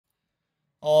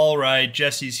All right,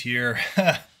 Jesse's here.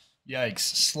 Yikes.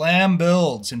 Slam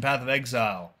builds in Path of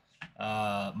Exile.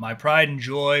 My pride and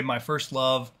joy, my first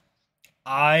love.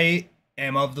 I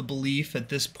am of the belief at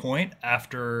this point,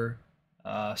 after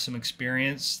some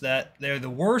experience, that they're the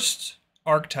worst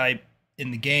archetype in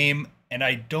the game, and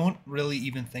I don't really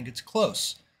even think it's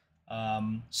close.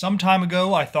 Some time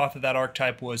ago, I thought that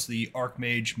archetype was the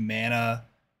Archmage mana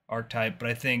archetype, but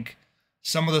I think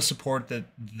some of the support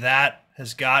that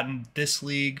has gotten this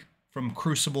league from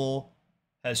Crucible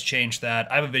has changed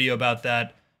that. I have a video about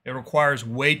that. It requires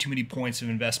way too many points of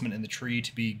investment in the tree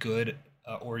to be good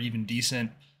or even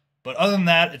decent. But other than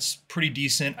that, it's pretty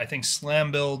decent. I think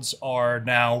slam builds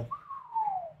have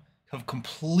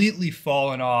completely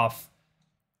fallen off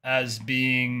as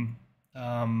being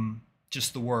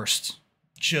just the worst.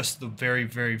 Just the very,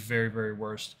 very, very, very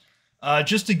worst.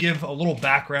 Just to give a little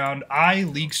background, I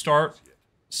league start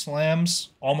slams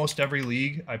almost every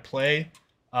league I play.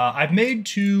 I've made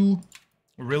two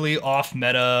really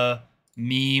off-meta,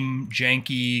 meme,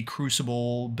 janky,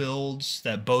 Crucible builds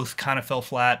that both kind of fell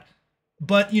flat.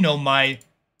 But, you know, my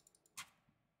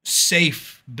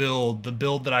safe build, the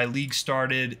build that I league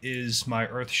started, is my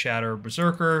Earthshatter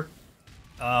Berserker.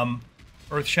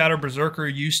 Earthshatter Berserker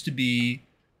used to be,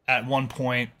 at one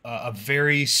point, a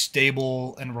very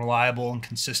stable and reliable and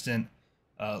consistent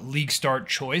league start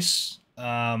choice.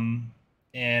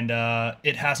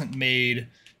 It hasn't made,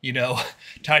 you know,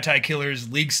 Tai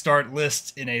Killer's league start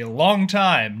list in a long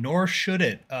time, nor should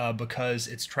it, because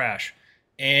it's trash.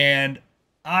 And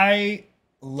I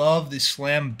love the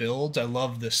slam builds. I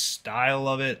love the style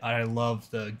of it. I love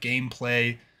the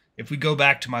gameplay. If we go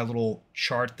back to my little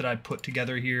chart that I put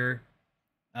together here,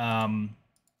 I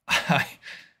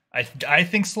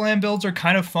think slam builds are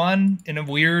kind of fun in a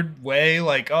weird way.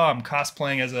 Like, oh, I'm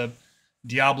cosplaying as a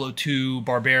Diablo 2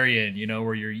 barbarian, you know,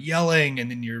 where you're yelling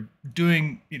and then you're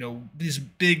doing, you know, this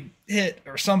big hit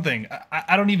or something.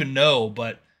 I don't even know,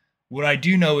 but what I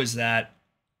do know is that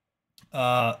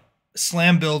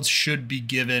slam builds should be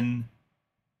given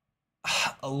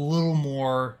a little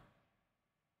more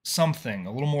something,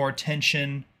 a little more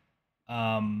attention.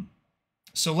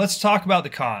 So let's talk about the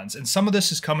cons. And some of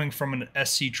this is coming from an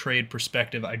SC trade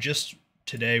perspective. I just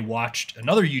today watched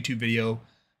another YouTube video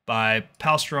by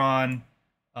Palstron.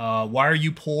 Why are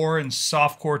you poor in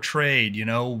softcore trade? You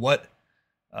know, what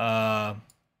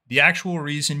the actual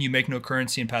reason you make no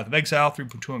currency in Path of Exile,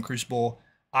 3.2 and Crucible.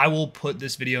 I will put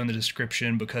this video in the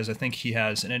description because I think he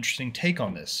has an interesting take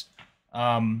on this.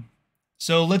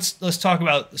 So let's talk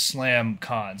about the slam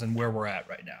cons and where we're at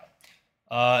right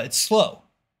now. It's slow.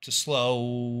 It's a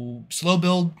slow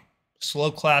build,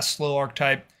 slow class, slow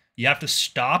archetype. You have to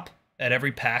stop at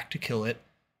every pack to kill it.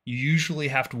 You usually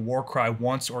have to Warcry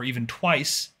once or even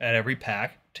twice at every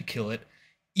pack to kill it,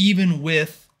 even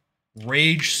with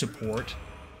rage support.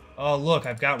 Oh, look,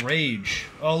 I've got rage.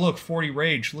 Oh, look, 40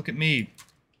 rage. Look at me.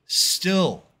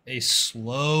 Still a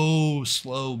slow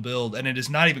build, and it is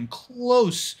not even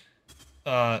close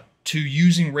to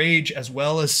using rage as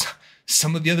well as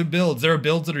some of the other builds. There are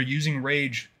builds that are using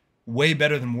rage way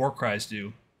better than Warcries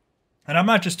do. And I'm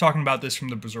not just talking about this from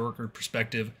the Berserker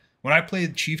perspective. When I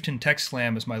played Chieftain Tech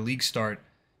Slam as my league start,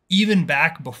 even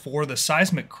back before the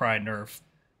Seismic Cry nerf,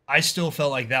 I still felt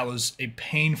like that was a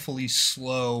painfully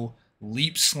slow,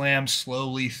 leap slam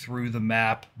slowly through the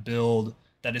map build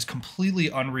that is completely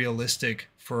unrealistic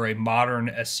for a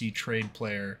modern SC trade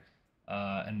player.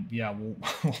 And yeah,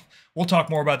 we'll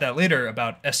talk more about that later,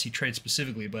 about SC trade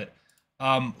specifically, but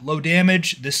low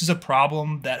damage, this is a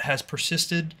problem that has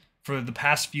persisted for the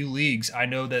past few leagues. I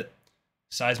know that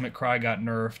Seismic Cry got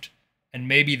nerfed, and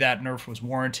maybe that nerf was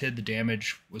warranted. The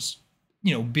damage was,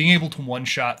 you know, being able to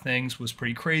one-shot things was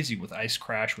pretty crazy with Ice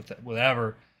Crash, with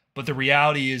whatever. But the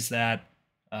reality is that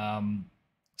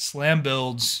slam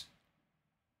builds,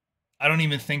 I don't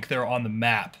even think they're on the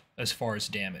map as far as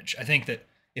damage. I think that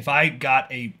if I got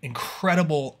a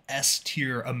incredible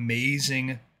S-tier,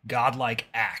 amazing, godlike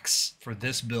axe for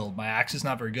this build, my axe is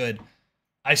not very good,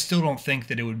 I still don't think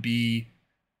that it would be,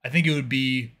 I think it would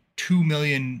be 2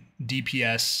 million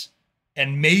DPS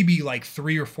and maybe like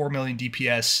 3 or 4 million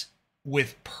DPS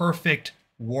with perfect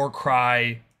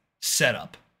Warcry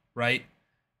setup, right?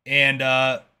 And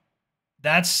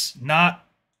that's not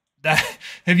that.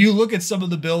 If you look at some of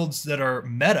the builds that are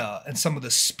meta and some of the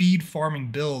speed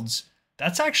farming builds,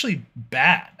 that's actually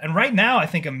bad. And right now, I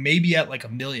think I'm maybe at like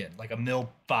 1 million, like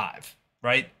 1.5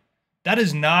 right? That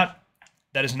is not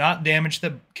damage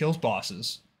that kills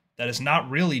bosses. That is not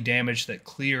really damage that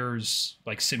clears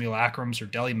like simulacrums or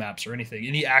deli maps or anything,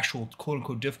 any actual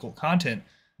quote-unquote difficult content.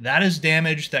 That is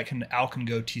damage that can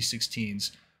out-can-go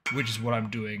T16s, which is what I'm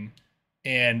doing.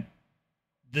 And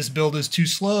this build is too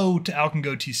slow to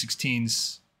Alkengo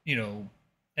T16s, you know,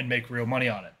 and make real money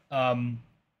on it.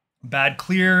 Bad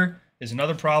clear is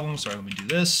another problem. Sorry, let me do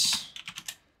this.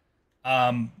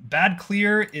 Bad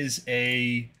clear is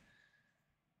a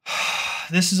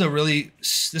this is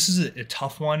a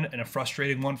tough one and a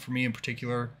frustrating one for me in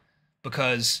particular,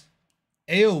 because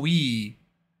AoE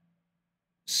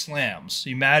slams. So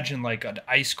imagine like an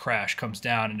ice crash comes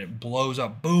down and it blows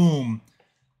up, boom.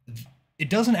 It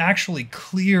doesn't actually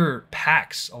clear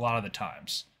packs a lot of the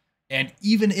times. And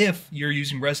even if you're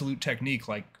using Resolute technique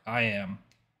like I am,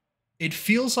 it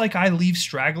feels like I leave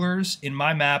stragglers in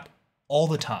my map all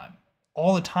the time.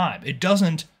 All the time. It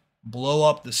doesn't blow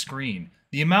up the screen.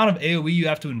 The amount of AoE you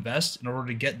have to invest in order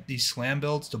to get these slam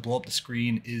builds to blow up the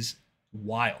screen is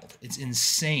wild. It's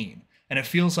insane. And it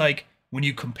feels like when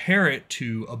you compare it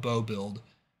to a bow build,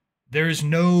 there is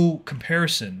no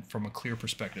comparison from a clear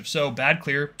perspective. So bad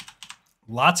clear,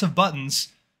 lots of buttons.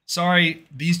 Sorry,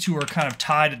 these two are kind of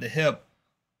tied at the hip.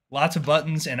 Lots of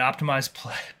buttons, and optimized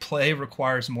play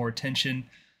requires more attention.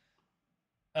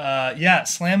 Yeah,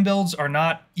 slam builds are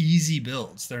not easy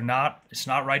builds. They're not, it's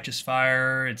not Righteous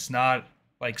Fire. It's not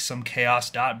like some chaos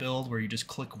dot build where you just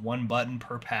click one button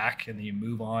per pack and then you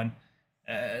move on.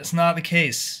 It's not the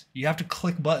case. You have to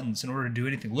click buttons in order to do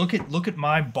anything. Look at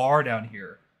my bar down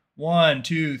here. 1,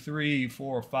 2, 3,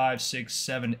 4, 5, 6,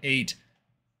 7, 8,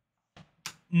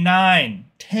 9,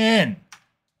 10.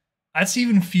 That's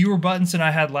even fewer buttons than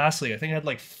I had last league. I think I had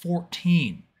like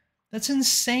 14. That's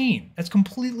insane. That's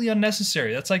completely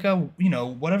unnecessary. That's like a, you know,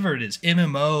 whatever it is,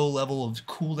 MMO level of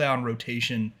cooldown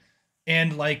rotation.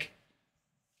 And like,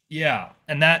 yeah.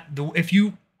 And that, if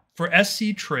you, for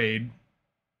SC trade,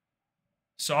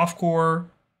 softcore,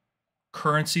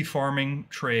 currency farming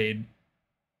trade,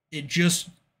 it just,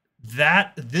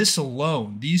 this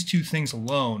alone, these two things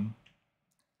alone,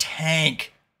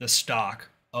 tank the stock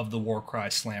of the Warcry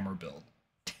Slammer build.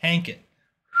 Tank it.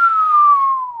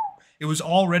 It was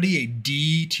already a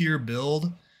D tier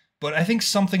build, but I think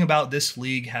something about this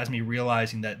league has me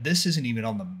realizing that this isn't even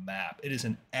on the map. It is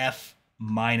an F-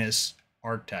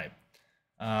 archetype.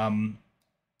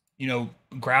 You know,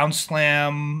 ground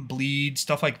slam, bleed,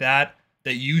 stuff like that,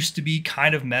 that used to be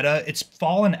kind of meta. It's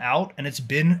fallen out, and it's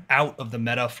been out of the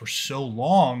meta for so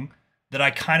long that I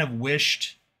kind of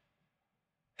wished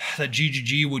that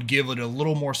GGG would give it a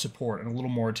little more support and a little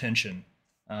more attention.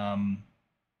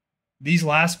 These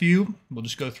last few, we'll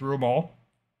just go through them all.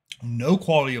 No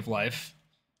quality of life.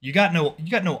 You got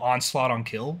no onslaught on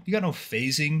kill. You got no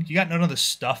phasing. You got none of the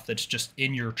stuff that's just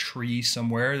in your tree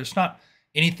somewhere. There's not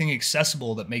anything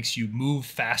accessible that makes you move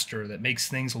faster, that makes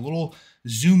things a little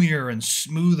zoomier and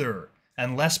smoother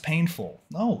and less painful.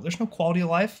 No, there's no quality of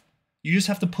life. You just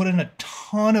have to put in a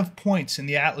ton of points in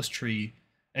the Atlas tree,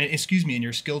 in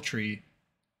your skill tree,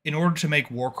 in order to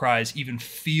make Warcries even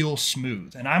feel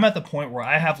smooth. And I'm at the point where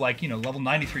I have, like, you know, level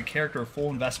 93 character, full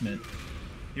investment.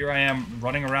 Here I am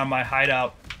running around my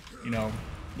hideout, you know,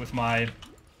 with my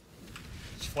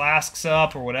flasks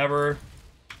up or whatever.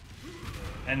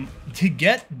 And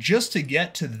just to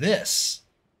get to this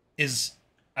is,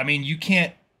 I mean, you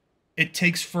can't, it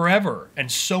takes forever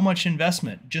and so much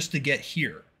investment just to get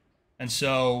here. And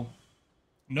so,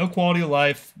 no quality of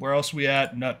life. Where else are we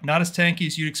at? Not as tanky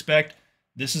as you'd expect.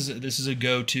 This is a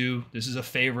go-to. This is a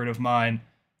favorite of mine.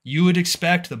 You would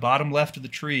expect the bottom left of the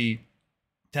tree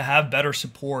to have better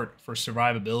support for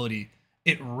survivability.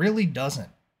 It really doesn't.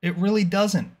 It really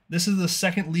doesn't. This is the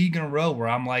second league in a row where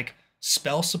I'm like,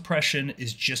 spell suppression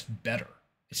is just better.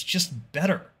 It's just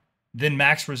better than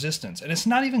max resistance. And it's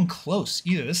not even close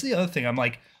either. This is the other thing. I'm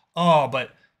like, oh,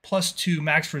 but +2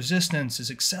 max resistance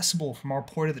is accessible from our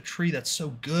point of the tree. That's so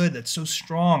good. That's so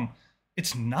strong.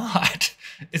 It's not.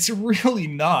 It's really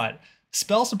not.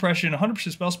 Spell suppression,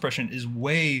 100% spell suppression is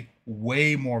way,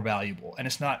 way more valuable. And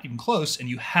it's not even close, and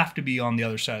you have to be on the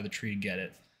other side of the tree to get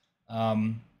it.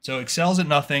 So excels at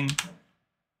nothing.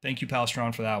 Thank you,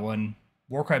 Palstron, for that one.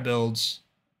 Warcry builds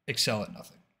excel at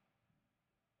nothing.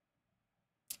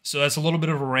 So that's a little bit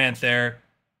of a rant there.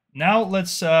 Now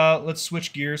let's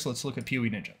switch gears. Let's look at POE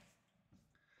Ninja.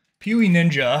 POE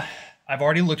Ninja, I've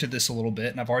already looked at this a little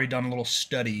bit, and I've already done a little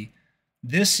study.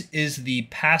 This is the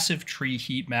passive tree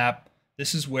heat map.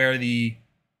 This is where the,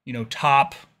 you know,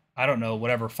 top, I don't know,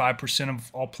 whatever, 5%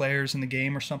 of all players in the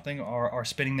game or something are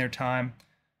spending their time.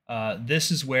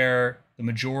 This is where the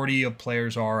majority of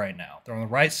players are right now. They're on the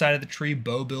right side of the tree.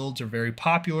 Bow builds are very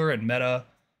popular and meta.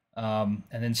 And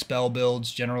then spell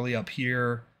builds generally up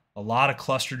here. A lot of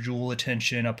cluster jewel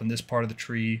attention up in this part of the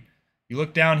tree. You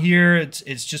look down here,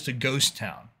 it's just a ghost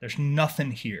town. There's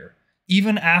nothing here.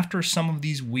 Even after some of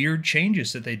these weird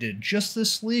changes that they did just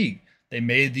this league, They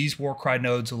made these Warcry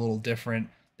nodes a little different.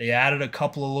 They added a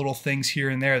couple of little things here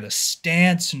and there. The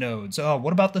stance nodes. Oh,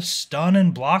 what about the stun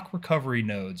and block recovery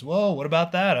nodes? Whoa, what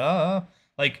about that?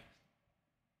 Like,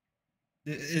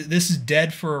 this is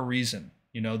dead for a reason.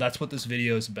 You know, that's what this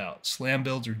video is about. Slam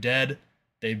builds are dead.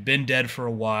 They've been dead for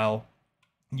a while.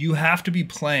 You have to be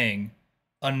playing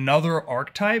another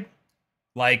archetype,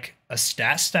 like a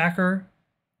stat stacker,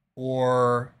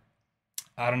 or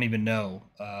I don't even know.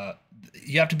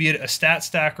 You have to be a stat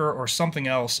stacker or something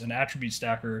else, an attribute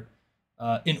stacker,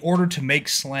 in order to make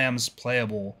slams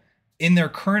playable in their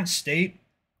current state,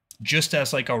 just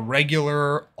as like a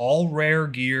regular, all rare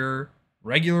gear,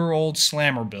 regular old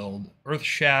slammer build,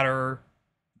 Earthshatter,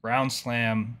 Ground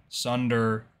Slam,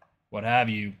 Sunder, what have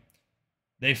you.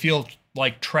 They feel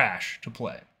like trash to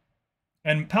play.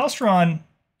 And Palstron,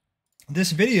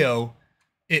 this video,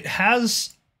 it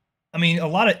has, I mean, a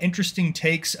lot of interesting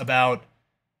takes about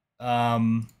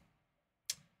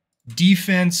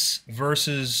defense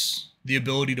versus the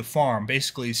ability to farm,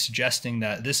 basically suggesting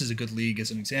that this is a good league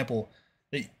as an example,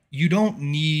 that you don't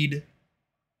need,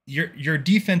 your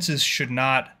defenses should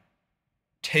not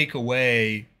take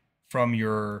away from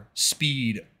your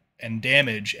speed and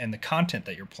damage and the content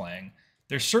that you're playing.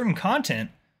 There's certain content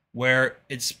where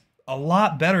it's a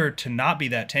lot better to not be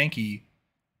that tanky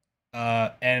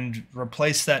and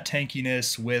replace that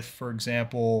tankiness with, for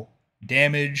example,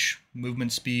 damage,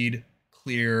 movement speed,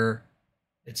 clear,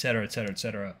 etc., etc.,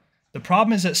 etc. The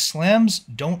problem is that slams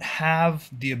don't have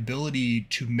the ability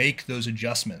to make those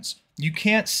adjustments. You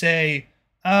can't say,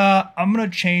 I'm going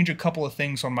to change a couple of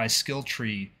things on my skill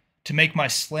tree to make my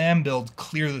slam build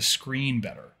clear the screen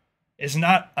better. It's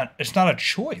not a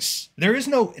choice. There's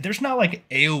not like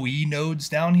AOE nodes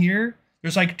down here.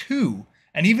 There's like 2.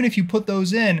 And even if you put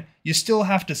those in, you still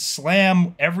have to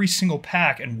slam every single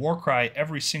pack and Warcry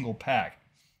every single pack.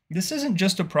 This isn't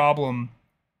just a problem,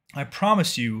 I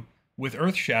promise you, with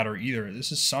Earthshatter either.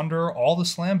 This is Sunder. All the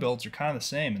slam builds are kind of the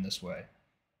same in this way.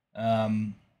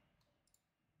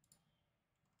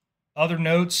 Other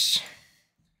notes,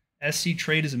 SC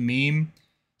trade is a meme.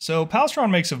 So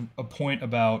Palstron makes a point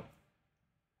about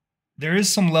there is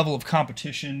some level of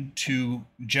competition to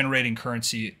generating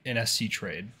currency in SC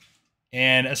trade.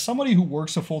 And as somebody who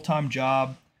works a full-time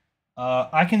job,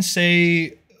 I can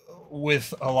say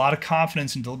with a lot of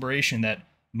confidence and deliberation that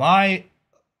my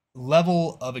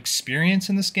level of experience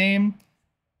in this game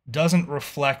doesn't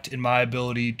reflect in my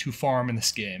ability to farm in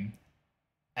this game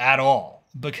at all,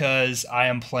 because I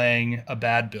am playing a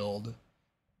bad build.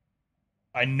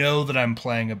 I know that I'm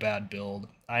playing a bad build.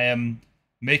 I am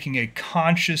making a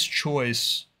conscious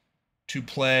choice to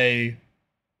play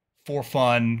for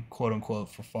fun, quote unquote,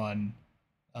 for fun,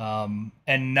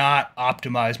 and not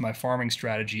optimize my farming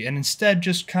strategy, and instead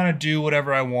just kind of do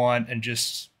whatever I want and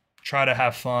just try to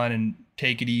have fun and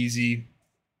take it easy.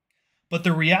 But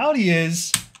the reality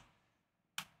is,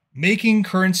 making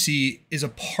currency is a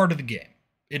part of the game.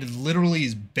 It literally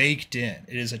is baked in.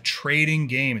 It is a trading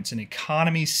game. It's an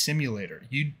economy simulator.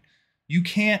 You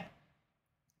can't,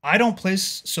 I don't play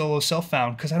solo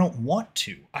self-found because I don't want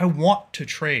to. I want to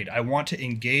trade. I want to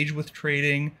engage with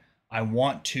trading. I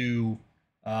want to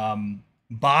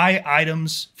buy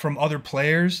items from other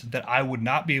players that I would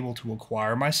not be able to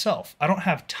acquire myself. I don't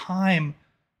have time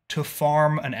to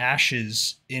farm an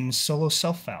ashes in solo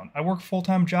self-found. I work a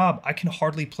full-time job. I can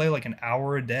hardly play like an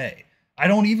hour a day. I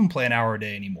don't even play an hour a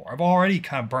day anymore. I've already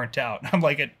kind of burnt out. I'm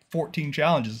like at 14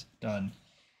 challenges done.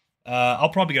 I'll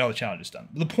probably get all the challenges done.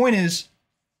 The point is,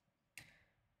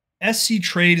 SC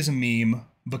trade is a meme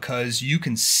because you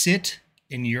can sit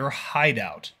in your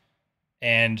hideout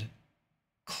and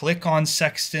click on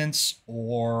sextants,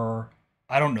 or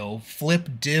I don't know,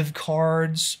 flip div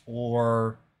cards,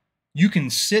 or you can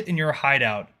sit in your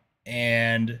hideout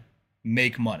and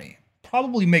make money.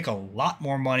 Probably make a lot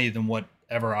more money than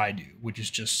whatever I do, which is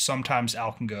just sometimes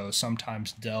Alkengo,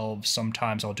 sometimes Delve,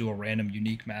 sometimes I'll do a random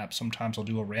unique map, sometimes I'll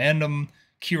do a random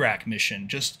Kirak mission,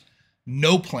 just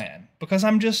no plan, because I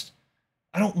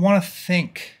don't want to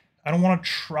think. I don't want to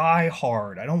try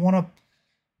hard. I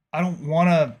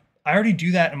already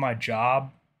do that in my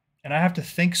job, and I have to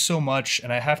think so much,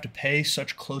 and I have to pay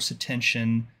such close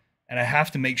attention, and I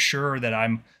have to make sure that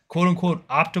I'm quote unquote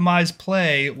optimized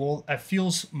play. Well, that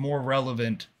feels more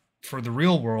relevant for the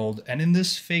real world, and in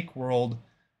this fake world,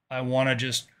 I want to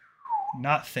just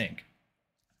not think.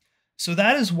 So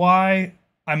that is why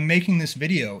I'm making this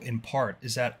video in part,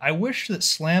 is that I wish that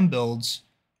slam builds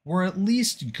were at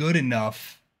least good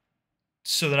enough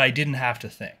so that I didn't have to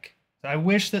think. I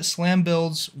wish that slam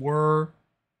builds were,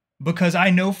 because I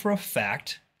know for a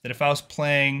fact that if I was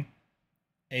playing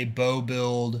a bow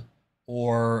build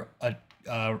or a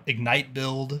ignite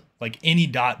build, like any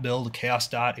dot build, chaos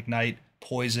dot, ignite,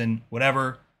 poison,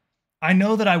 whatever, I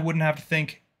know that I wouldn't have to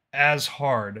think as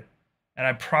hard, and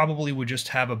I probably would just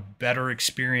have a better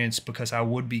experience because I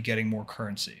would be getting more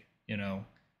currency, you know?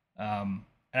 And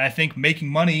I think making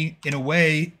money in a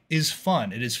way is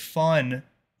fun. It is fun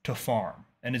to farm,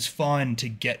 and it's fun to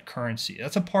get currency.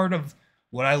 That's a part of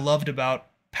what I loved about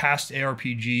past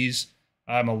ARPGs.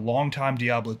 I'm a longtime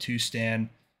Diablo 2 stan,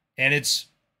 and it's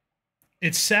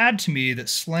sad to me that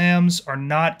slams are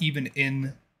not even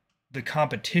in the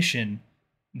competition.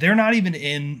 They're not even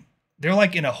in, they're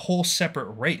like in a whole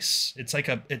separate race. It's like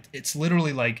it's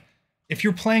literally like, if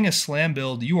you're playing a slam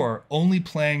build, you are only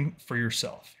playing for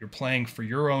yourself. You're playing for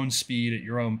your own speed at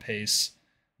your own pace,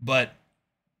 but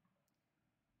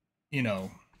you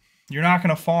know, you're not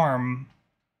going to farm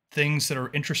things that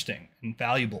are interesting and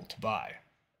valuable to buy.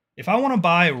 If I want to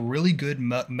buy a really good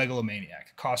megalomaniac,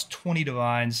 it costs 20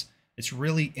 divines. It's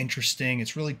really interesting.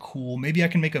 It's really cool. Maybe I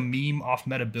can make a meme off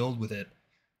meta build with it.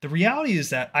 The reality is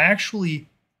that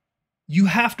you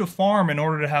have to farm in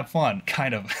order to have fun,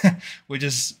 kind of, which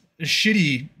is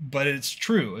shitty, but it's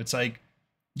true. It's like,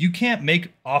 you can't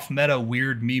make off meta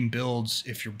weird meme builds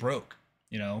if you're broke,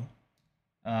 you know?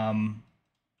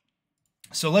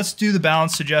 So let's do the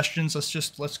balance suggestions.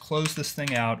 Let's close this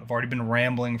thing out. I've already been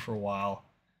rambling for a while.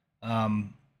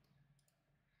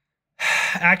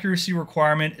 Accuracy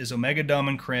requirement is Omega Dumb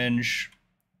and Cringe.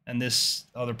 And this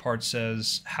other part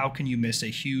says, how can you miss a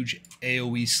huge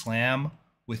AoE slam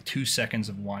with 2 seconds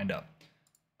of wind up?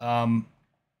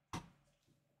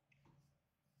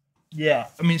 Yeah,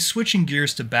 I mean, switching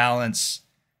gears to balance,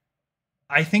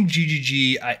 I think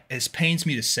GGG, it pains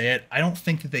me to say it, I don't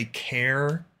think that they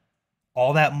care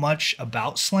all that much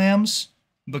about slams,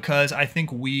 because I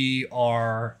think we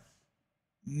are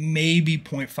maybe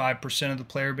 0.5% of the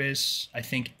player base. I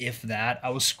think if that. I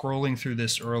was scrolling through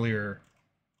this earlier,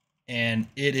 and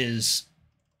it is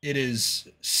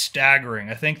staggering.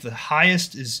 I think the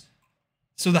highest is,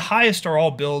 so the highest are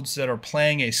all builds that are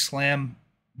playing a slam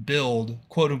build,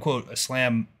 quote unquote, a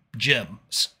slam gym,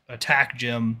 attack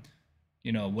gym,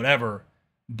 you know, whatever,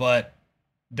 but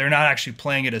they're not actually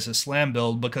playing it as a slam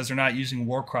build because they're not using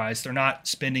Warcries. They're not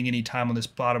spending any time on this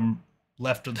bottom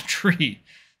left of the tree.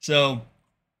 So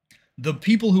the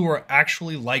people who are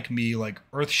actually like me, like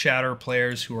Earthshatter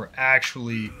players who are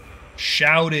actually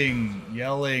shouting,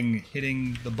 yelling,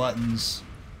 hitting the buttons,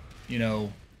 you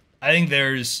know, I think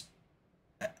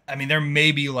there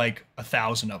may be like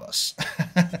 1,000 of us.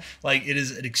 Like, it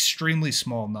is an extremely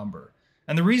small number.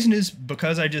 And the reason is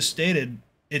because I just stated,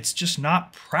 it's just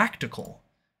not practical.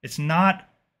 It's not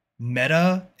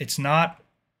meta. It's not,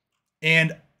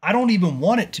 and I don't even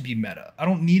want it to be meta. I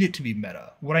don't need it to be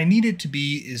meta. What I need it to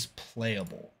be is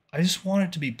playable. I just want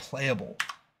it to be playable.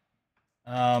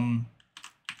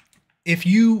 If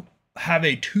you have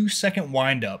a 2-second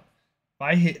wind up, if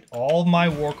I hit all of my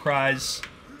Warcries,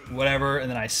 whatever, and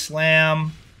then I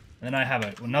slam, and then I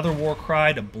have another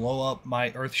Warcry to blow up my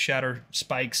Earthshatter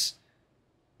spikes,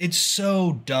 it's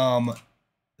so dumb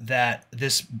that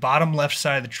this bottom left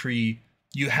side of the tree,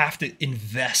 you have to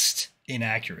invest in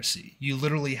accuracy. You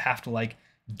literally have to like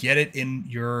get it in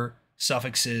your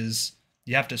suffixes.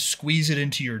 You have to squeeze it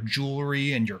into your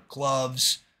jewelry and your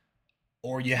gloves,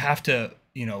 or you have to,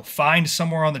 you know, find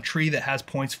somewhere on the tree that has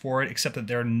points for it, except that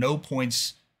there are no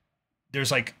points. There's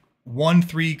like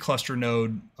 1-3 cluster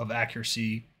node of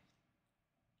accuracy.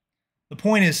 The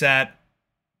point is that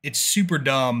it's super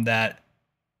dumb that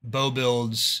bow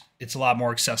builds, it's a lot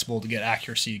more accessible to get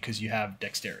accuracy because you have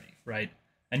dexterity, right?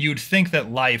 And you would think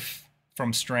that life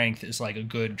from strength is like a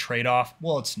good trade-off.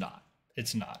 Well, it's not.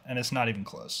 It's not. And it's not even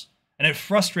close. And it's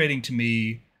frustrating to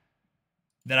me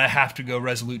that I have to go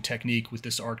resolute technique with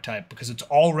this archetype because it's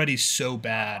already so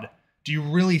bad. Do you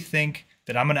really think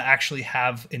that I'm going to actually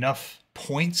have enough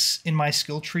points in my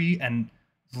skill tree and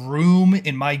room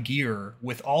in my gear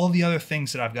with all of the other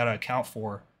things that I've got to account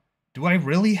for? Do I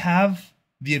really have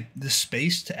the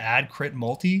space to add crit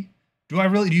multi? Do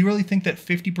you really think that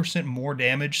 50% more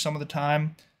damage some of the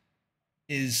time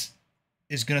is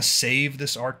going to save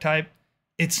this archetype?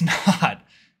 It's not.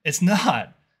 It's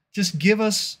not. Just give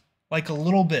us like a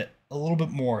little bit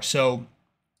more. So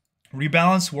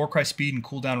rebalance Warcry speed and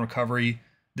cooldown recovery.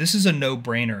 This is a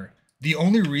no-brainer. The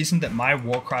only reason that my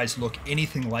Warcries look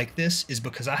anything like this is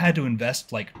because I had to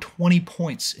invest like 20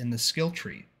 points in the skill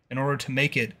tree in order to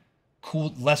make it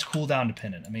less cooldown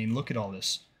dependent. I mean, look at all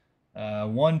this.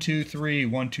 1, 2, 3,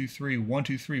 1, 2, 3, 1,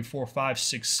 2, 3, 4, 5,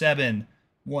 6, 7,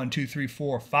 1, 2, 3,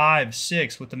 4, 5,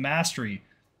 6 with the mastery.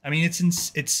 I mean,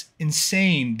 it's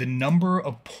insane the number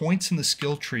of points in the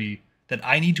skill tree that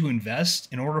I need to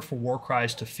invest in order for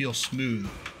Warcries to feel smooth.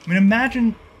 I mean,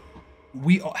 imagine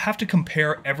we have to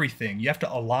compare everything. You have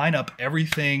to align up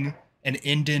everything and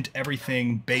indent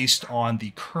everything based on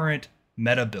the current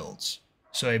meta builds.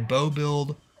 So a bow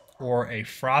build or a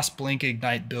Frostblink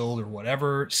Ignite build or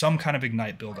whatever, some kind of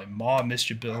Ignite build, a Maw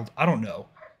Mischief build, I don't know.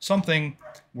 Something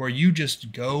where you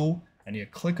just go and you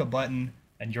click a button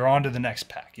and you're on to the next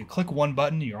pack. You click one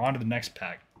button, you're on to the next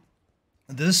pack.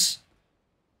 This,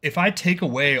 if I take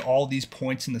away all these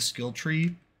points in the skill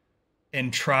tree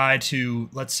and try to,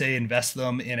 let's say, invest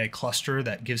them in a cluster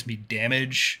that gives me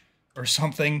damage or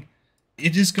something,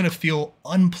 it is going to feel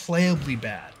unplayably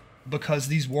bad because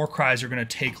these Warcries are going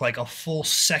to take like a full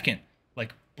second,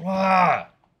 like, blah,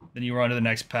 then you run to the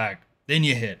next pack, then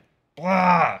you hit,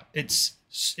 blah.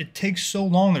 It takes so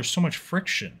long, there's so much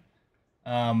friction.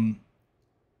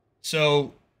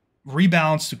 So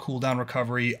rebalance to cooldown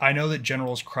recovery. I know that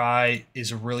General's Cry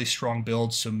is a really strong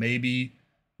build, so maybe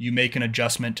you make an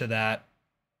adjustment to that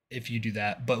if you do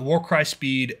that. But Warcry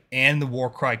speed and the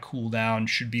Warcry cooldown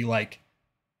should be like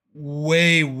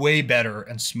way, way better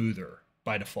and smoother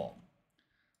by default.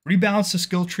 Rebalance the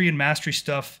skill tree and mastery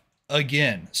stuff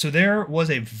again. So there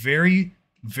was a very,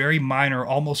 very minor,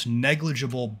 almost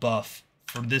negligible buff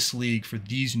for this league for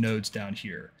these nodes down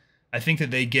here. I think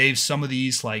that they gave some of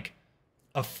these like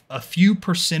a few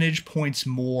percentage points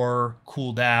more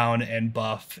cooldown and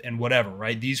buff and whatever,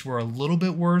 right? These were a little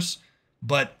bit worse,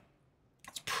 but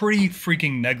it's pretty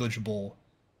freaking negligible,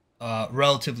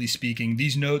 relatively speaking.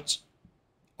 These nodes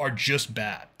are just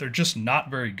bad. They're just not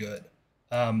very good.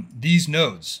 These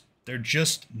nodes, they're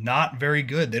just not very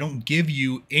good. They don't give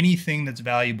you anything that's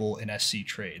valuable in SC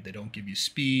trade. They don't give you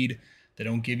speed. They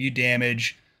don't give you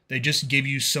damage. They just give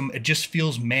you some, it just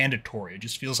feels mandatory. It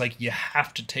just feels like you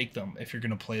have to take them if you're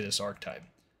going to play this archetype.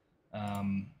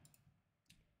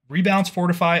 Rebalance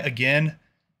Fortify, again,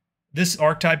 this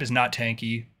archetype is not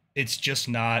tanky. It's just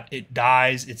not. It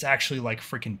dies. It's actually like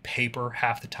freaking paper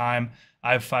half the time.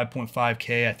 I have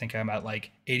 5.5k. I think I'm at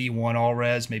like 81 all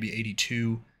res, maybe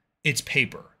 82. It's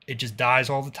paper. It just dies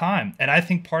all the time. And I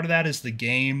think part of that is the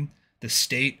game, the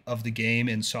state of the game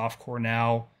in softcore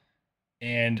now.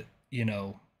 And, you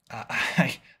know,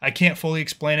 I can't fully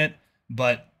explain it,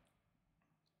 but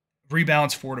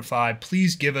Rebalance Fortify,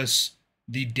 please give us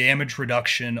the damage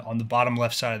reduction on the bottom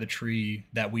left side of the tree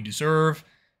that we deserve,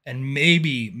 and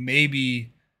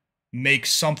maybe make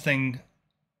something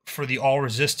for the all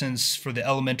resistance, for the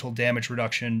elemental damage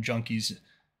reduction junkies.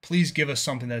 Please give us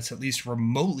something that's at least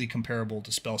remotely comparable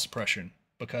to spell suppression,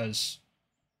 because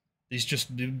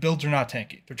the builds are not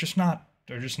tanky. They're just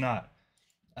not.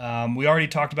 We already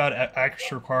talked about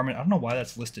accuracy requirement. I don't know why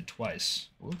that's listed twice.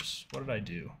 Whoops, what did I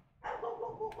do?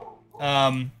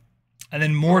 And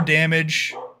then more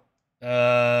damage.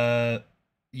 Yeah.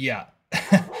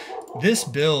 This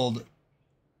build,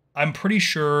 I'm pretty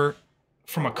sure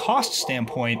from a cost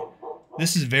standpoint,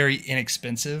 this is very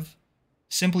inexpensive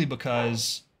simply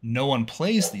because no one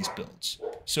plays these builds.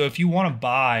 So if you want to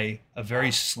buy a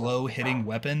very slow hitting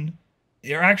weapon,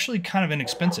 they're actually kind of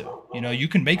inexpensive. You know, you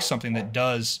can make something that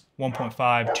does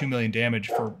 1.5, 2 million damage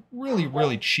for really,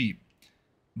 really cheap.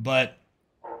 But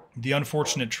the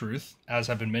unfortunate truth, as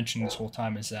I've been mentioning this whole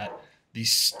time, is that the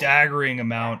staggering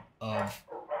amount of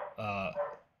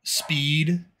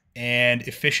speed and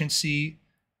efficiency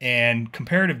and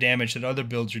comparative damage that other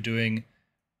builds are doing,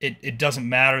 it doesn't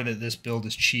matter that this build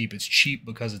is cheap. It's cheap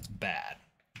because it's bad.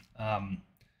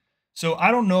 So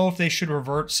I don't know if they should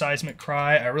revert Seismic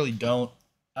Cry. I really don't.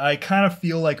 I kind of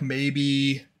feel like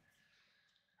maybe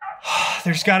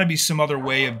there's got to be some other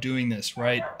way of doing this,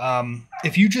 right?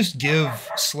 If you just give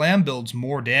slam builds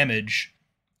more damage,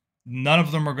 none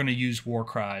of them are going to use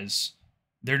Warcries.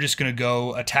 They're just going to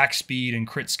go attack speed and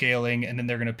crit scaling, and then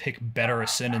they're going to pick better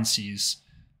ascendancies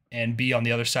and be on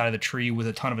the other side of the tree with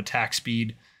a ton of attack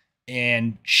speed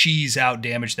and cheese out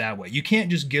damage that way. You can't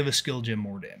just give a skill gem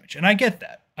more damage. And I get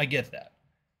that.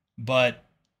 But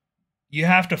you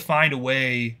have to find a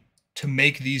way to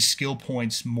make these skill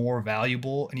points more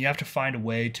valuable, and you have to find a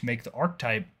way to make the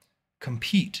archetype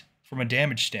compete from a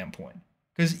damage standpoint.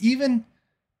 Because even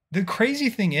the crazy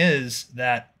thing is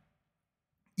that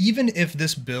even if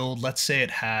this build, let's say it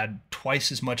had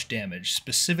twice as much damage,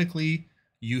 specifically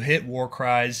you hit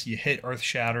Warcries, you hit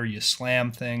Earthshatter, you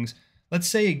slam things, let's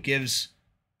say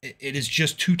it is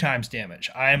just 2 times damage.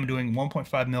 I am doing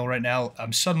 1.5 mil right now.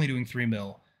 I'm suddenly doing 3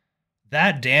 mil.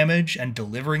 That damage and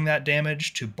delivering that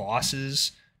damage to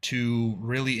bosses, to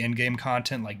really in-game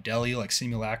content like Deli, like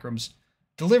Simulacrums,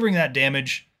 delivering that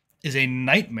damage is a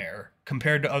nightmare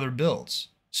compared to other builds.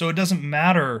 So it doesn't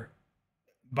matter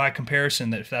by comparison,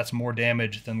 that if that's more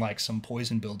damage than like some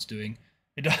poison build's doing,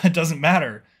 it doesn't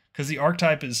matter, because the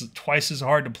archetype is twice as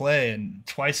hard to play and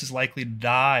twice as likely to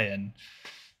die, and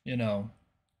you know.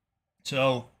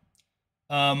 So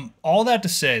all that to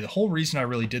say, the whole reason I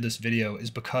really did this video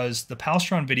is because the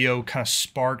Palstron video kind of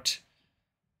sparked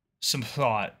some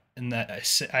thought, in that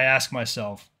I ask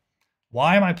myself,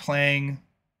 why am I playing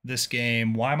this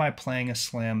game? Why am I playing a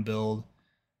slam build?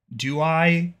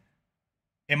 Am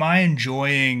I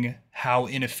enjoying how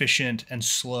inefficient and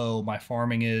slow my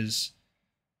farming is?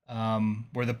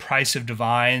 Where the price of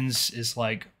divines is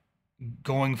like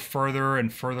going further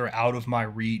and further out of my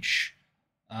reach.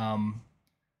 And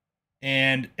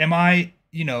am I,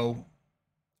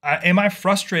 am I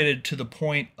frustrated to the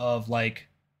point of like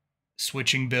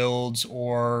switching builds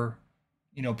or,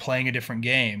 playing a different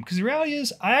game? Because the reality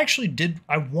is, I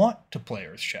want to play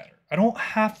Earthshatter. I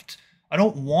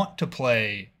don't want to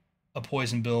play a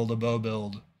poison build, a bow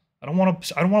build. I don't want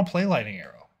to play lightning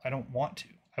arrow. I don't want to.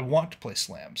 I want to play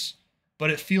slams. But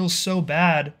it feels so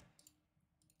bad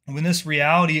when this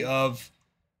reality of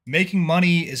making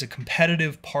money is a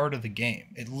competitive part of the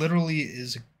game. It literally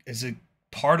is a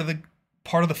part of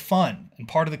the fun and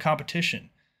part of the competition.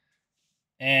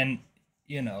 And,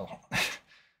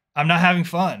 I'm not having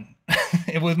fun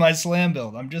with my slam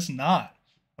build. I'm just not.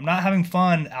 I'm not having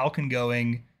fun Alkin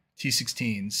going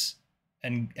T16s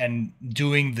and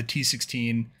doing the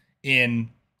T16 in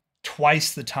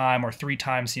twice the time or 3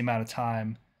 times the amount of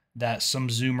time that some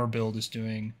Zoomer build is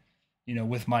doing,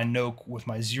 with my Noke, with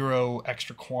my 0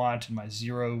 extra quant and my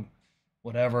 0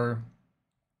 whatever.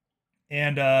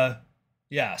 And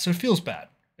yeah, so it feels bad.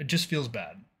 It just feels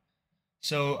bad.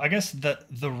 So I guess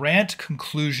the rant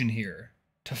conclusion here,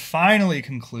 to finally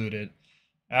conclude it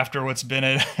after what's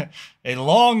been a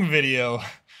long video,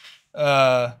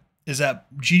 is that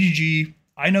GGG,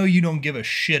 I know you don't give a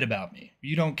shit about me.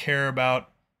 You don't care about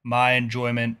my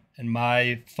enjoyment and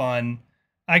my fun.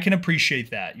 I can appreciate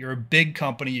that. You're a big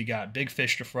company. You got big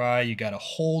fish to fry. You got a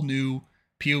whole new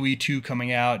POE 2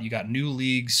 coming out. You got new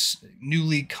leagues, new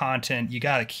league content. You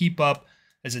got to keep up.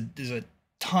 There's a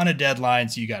ton of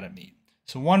deadlines you got to meet.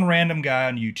 So one random guy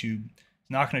on YouTube is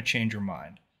not going to change your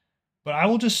mind. But I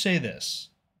will just say this.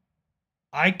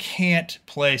 I can't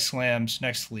play slams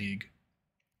next league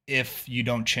if you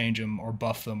don't change them or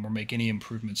buff them or make any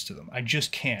improvements to them. I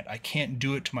just can't. I can't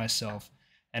do it to myself.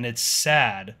 And it's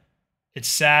sad. It's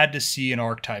sad to see an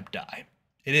archetype die.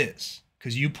 It is.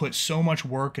 Because you put so much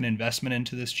work and investment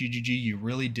into this, GGG. You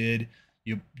really did.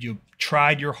 You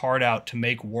tried your heart out to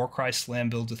make Warcry slam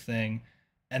builds a thing.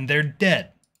 And they're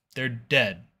dead. They're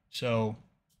dead. So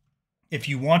if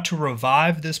you want to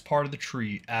revive this part of the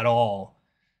tree at all,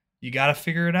 you got to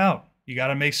figure it out. You got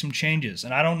to make some changes.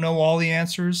 And I don't know all the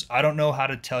answers. I don't know how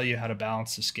to tell you how to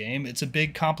balance this game. It's a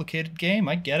big, complicated game.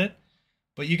 I get it.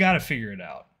 But you got to figure it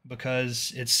out,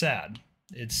 because it's sad.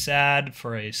 It's sad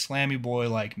for a slammy boy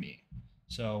like me.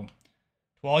 So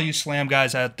to all you slam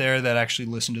guys out there that actually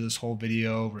listen to this whole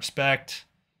video, respect,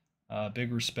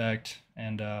 big respect.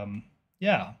 And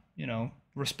yeah,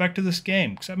 respect to this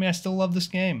game. Because I still love this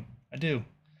game. I do.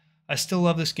 I still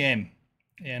love this game.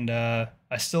 And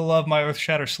I still love my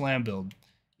Earthshatter slam build.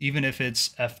 Even if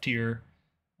it's F tier,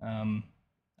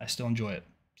 I still enjoy it.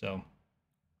 So,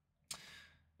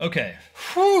 okay.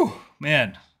 Whew,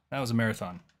 man, that was a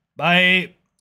marathon. Bye.